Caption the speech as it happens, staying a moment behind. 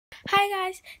Hi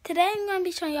guys, today I'm going to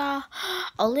be showing y'all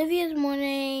Olivia's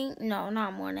morning, no,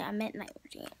 not morning, I meant night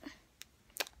routine.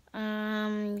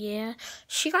 Yeah,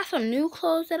 she got some new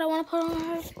clothes that I want to put on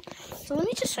her. So let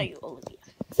me just show you Olivia.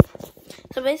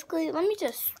 So basically,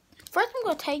 first I'm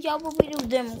going to tell y'all what we do,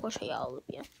 then I'm going to show y'all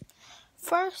Olivia.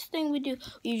 First thing we do,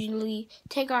 we usually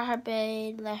take her out her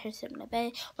bed, let her sit in the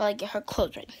bed, while I get her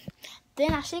clothes ready.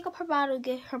 Then I shake up her bottle,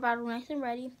 get her bottle nice and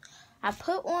ready. I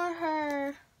put on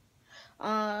her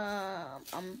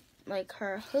like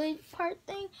her hood part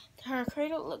thing, her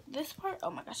cradle. Look, this part,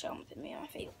 oh my gosh, I almost hit me on my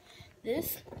face.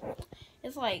 This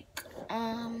is like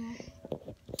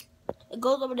it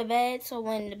goes over the bed, so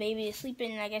when the baby is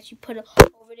sleeping, I guess you put it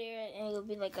over there and it'll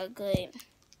be like a good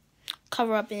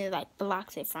cover up, and it like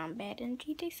blocks it from bad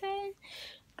energy, they said.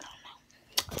 I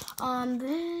don't know.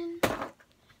 Then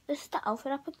this is the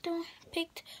outfit I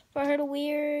picked for her to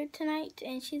wear tonight,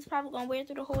 and she's probably gonna wear it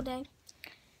through the whole day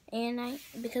and night,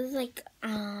 because like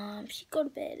she go to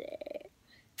bed at,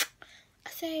 I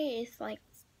say it's like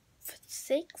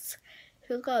 6.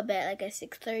 She'll go to bed like at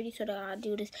 6:30, so that I'll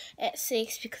do this at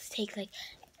 6 because it takes like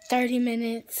 30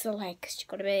 minutes. So like she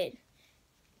go to bed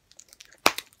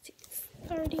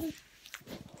 6:30.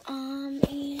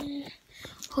 And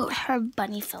her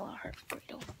bunny fell on her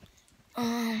cradle.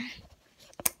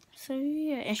 So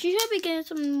yeah, and she should be getting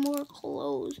some more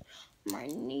clothes from our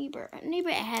neighbor. Our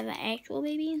neighbor has an actual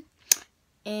baby,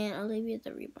 and Olivia's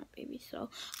a reborn baby. So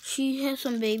she has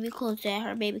some baby clothes that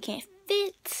her baby can't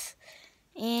fit.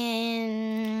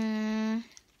 And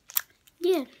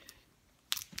yeah,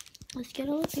 let's get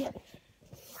Olivia.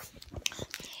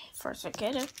 First, I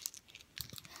get her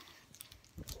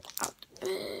out the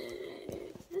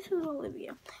bed. This is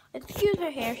Olivia. Excuse her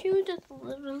hair. She was just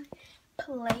literally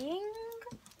playing.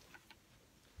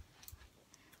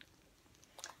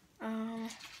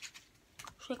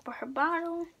 Shake up her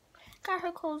bottle. Got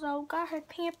her clothes out. Got her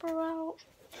pamper out.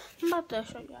 I'm about to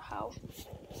show you how.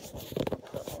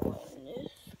 Put on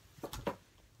this.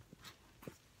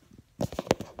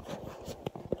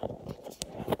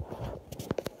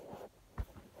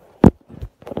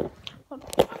 Hold on.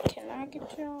 Can I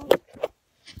get y'all?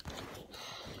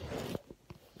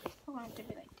 I'm going to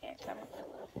be like that.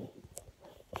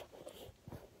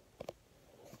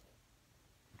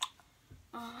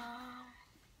 A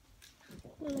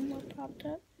little more popped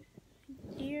up.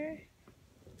 Here.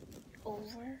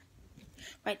 Over.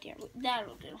 Right there.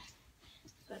 That'll do.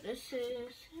 So this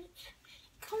is it.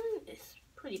 It's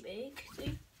pretty big.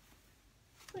 See?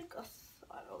 Like a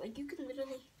swaddle. Like you can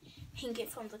literally hang it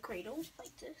from the cradle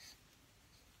like this.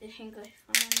 Then hang it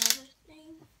from another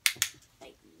thing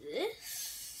like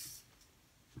this.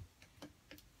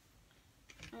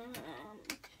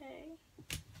 Okay.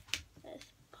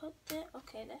 Let's put that.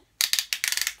 Okay, that's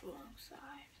the wrong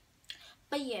side.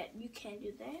 But yeah, you can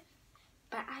do that.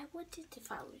 But I wouldn't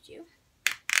if I was you.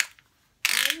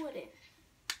 I wouldn't.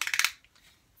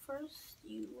 First,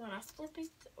 you want to flip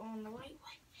it on the right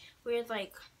way. Where it's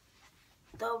like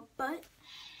the butt.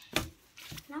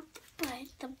 Not the butt.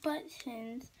 The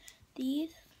buttons.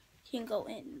 These can go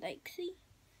in. Like, see?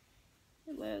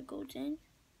 Where it goes in.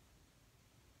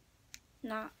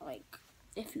 Not like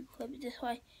if you clip it this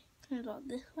way, it comes out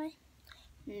this way.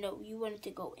 No, you want it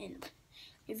to go in.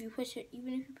 If you push it,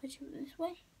 even if you push it this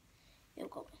way, it'll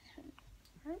go in.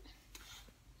 Alright?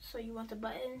 So you want the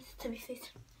buttons to be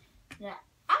facing the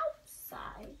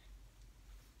outside.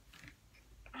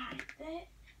 Like that.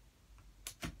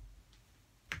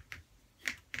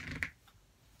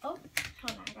 Oh,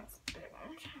 hold on, I got some big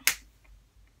one.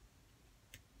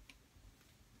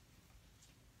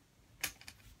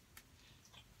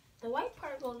 The white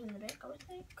part goes in the back, I would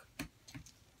think.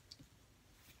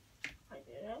 Like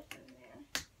that, in there.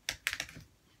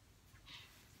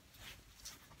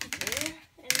 There,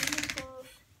 and then it goes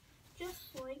just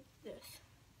like this.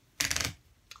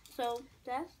 So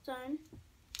that's done.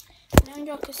 Now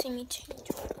y'all can see me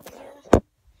change all the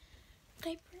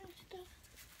diaper and stuff.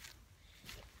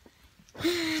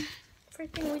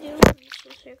 First thing we do is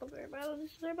just shake up our bottle.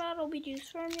 This is our bottle. We use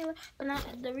formula, but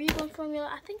not the Reborn formula.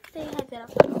 I think they have that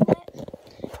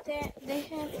that they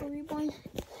have for Reborn.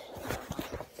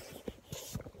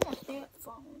 What's their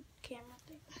phone camera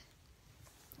thing?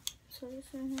 So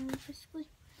this one is basically.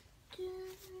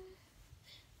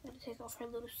 Gotta take off her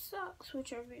little socks,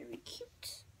 which are very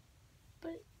cute.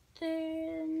 But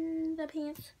then the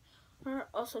pants are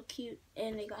also cute,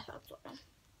 and they got socks on them.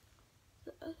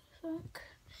 The sock.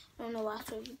 I don't know why I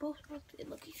showed you both socks. It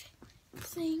looks the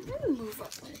same. Let me move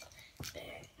up on this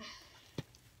bag.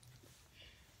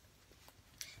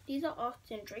 These are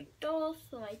often Drake dolls,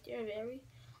 so like they're very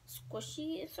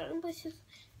squishy in certain places.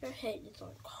 Their head is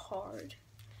like hard.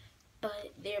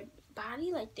 but their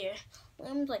body, like their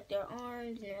limbs, like their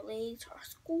arms and their legs are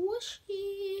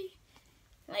squishy.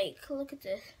 Like, look at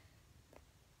this.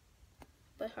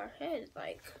 But her head is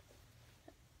like,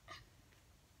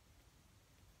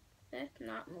 that's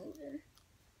not moving.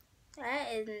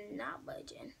 That is not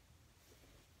budging.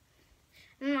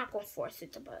 I'm not gonna force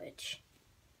it to budge.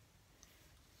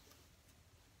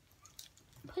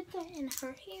 Put that in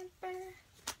her hamper.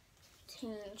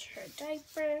 Change her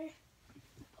diaper.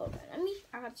 Hold on,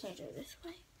 I gotta change her this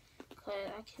way. Cause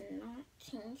I cannot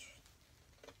change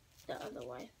the other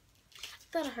way.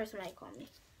 I thought I heard somebody call me.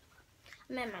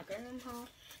 I'm at my grandma's house.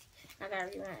 I gotta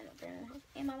rerun my grandma's house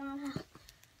and my mom's house.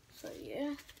 So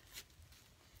yeah.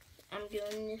 I'm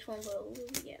doing this one,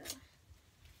 but yeah.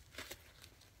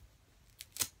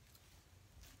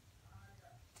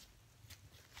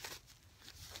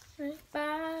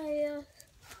 Bye.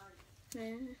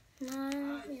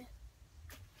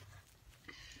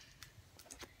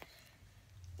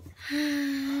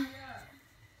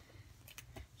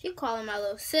 She calling my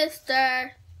little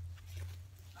sister.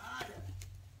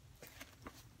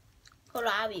 Hold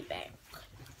on, I'll be back.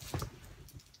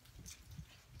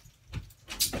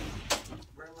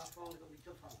 Where my phone's gonna be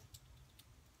your phone?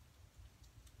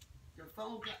 Your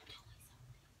phone got.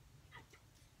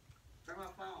 Where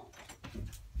my phone?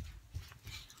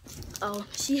 Oh,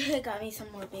 she had got me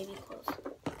some more baby clothes.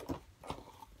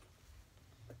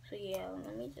 So yeah,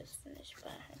 let me just finish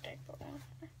putting her diaper on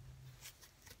her.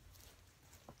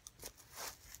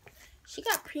 She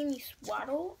got preemie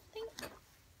swaddle, I think.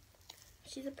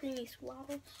 She's a preemie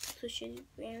swaddle, so she's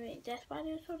wearing. That's why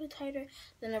they're sort of tighter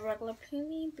than a regular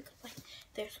preemie, because like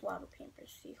they're swaddle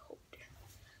pampers. See, hold her.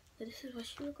 So this is what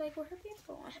she looked like with her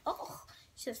pamper on. Oh,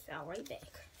 she just fell right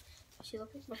back. She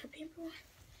looked like with her pamper on.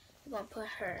 We're gonna put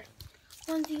her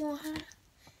onesie on her.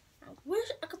 I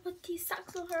wish I could put these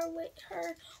socks on her with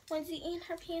her onesie and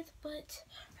her pants, but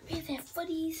her pants have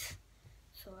footies,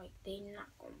 so like they not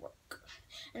gonna work.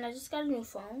 And I just got a new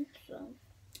phone, so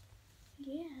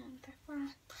yeah, that's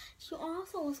why. She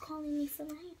also was calling me for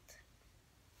that.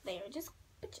 There, just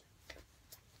put you.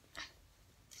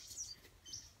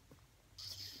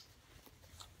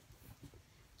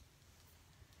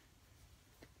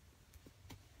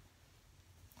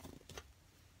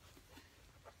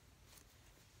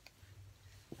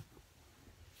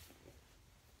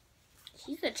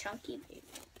 She's a chunky baby.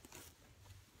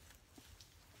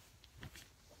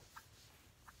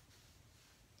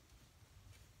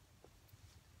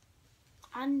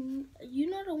 You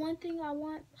know the one thing I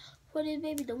want for this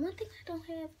baby, the one thing I don't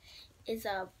have is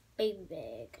a baby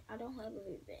bag. I don't have a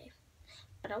baby bag.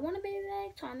 But I want a baby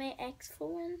bag, so I may ask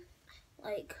for one,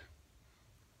 like,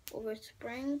 over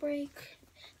spring break.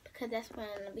 Because that's when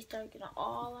we start getting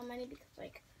all our money, because,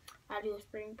 like, I do a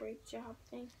spring break job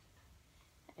thing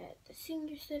at the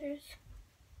senior sitters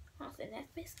house, and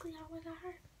that's basically how I got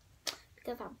her.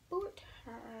 Because I bought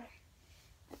her.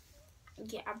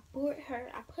 Yeah, I bought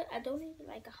her. I donated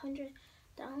like $100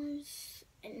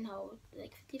 and no,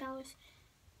 like $50,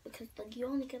 because like you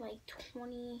only get like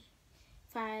 $25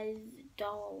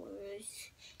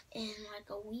 in like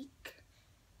a week.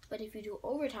 But if you do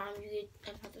overtime, you get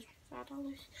another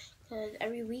 $25, because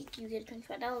every week you get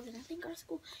 $25. And I think our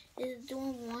school is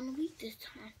doing 1 week this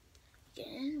time.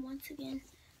 Once again,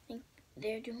 I think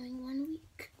they're doing 1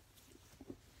 week.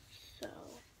 So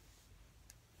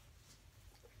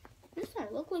this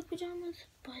don't look like pajamas,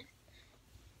 but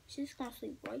she's gonna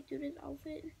sleep right through this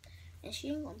outfit, and she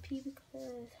ain't gonna pee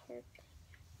because her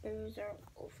ears are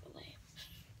overlay.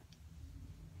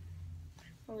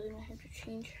 I really don't have to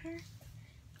change her in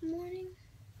the morning.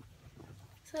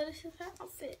 So this is her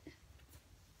outfit,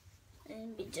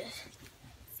 and we just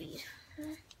feed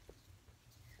her.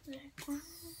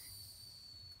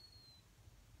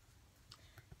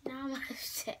 Now I'm gonna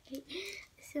say, it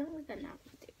sounds like a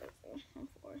nappy diaper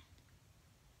before.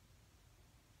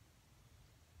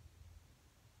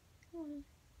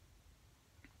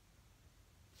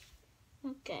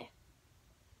 Okay.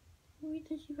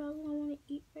 Because she probably don't want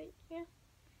to eat right there.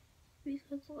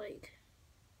 Because like,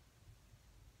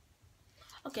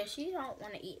 okay, she don't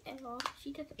want to eat at all.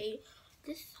 She just ate.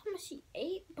 This is how much she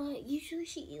ate, but usually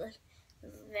she eat like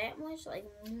that much, like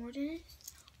more than this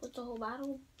with the whole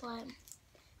bottle. But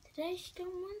today she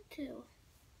don't want to.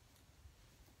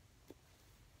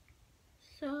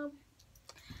 So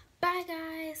bye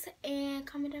guys, and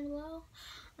comment down below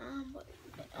what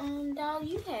doll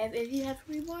you have. If you have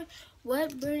Reborn,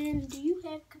 what brand do you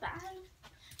have? Because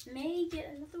I may get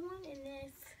another one, and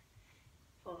if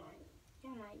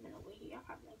y'all not even over here, y'all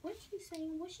probably like, what's she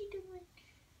saying? What's she doing?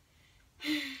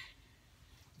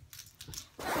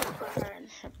 I'll put her in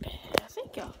her bed. I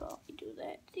think y'all saw me do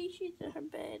see, she's in her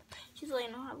bed. She's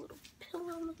laying on her little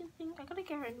pillow looking thing. I gotta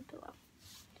get her a new pillow.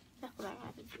 That's what I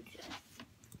have to do today.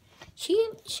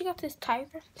 She got this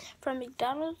tiger from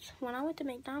McDonald's. When I went to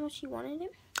McDonald's, she wanted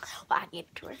it. Well, I gave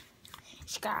it to her.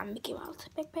 She got a Mickey Mouse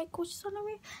backpack, which is on the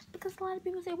way because a lot of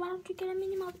people say, why don't you get a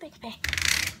Minnie Mouse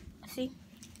backpack? See?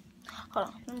 Hold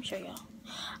on, let me show y'all.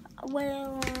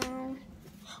 Well,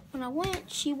 when I went,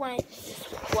 she wanted this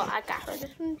one. Well, I got her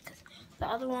this one because the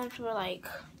other ones were like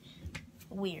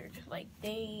weird. Like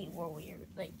they were weird.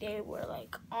 Like they were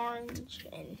like orange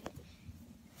and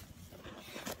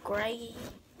gray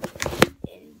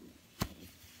and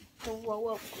throw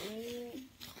up green.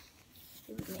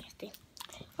 It was nasty.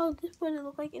 Oh, this is what it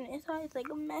looked like in the inside. It's like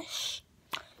a mesh.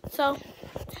 So,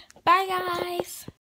 bye guys.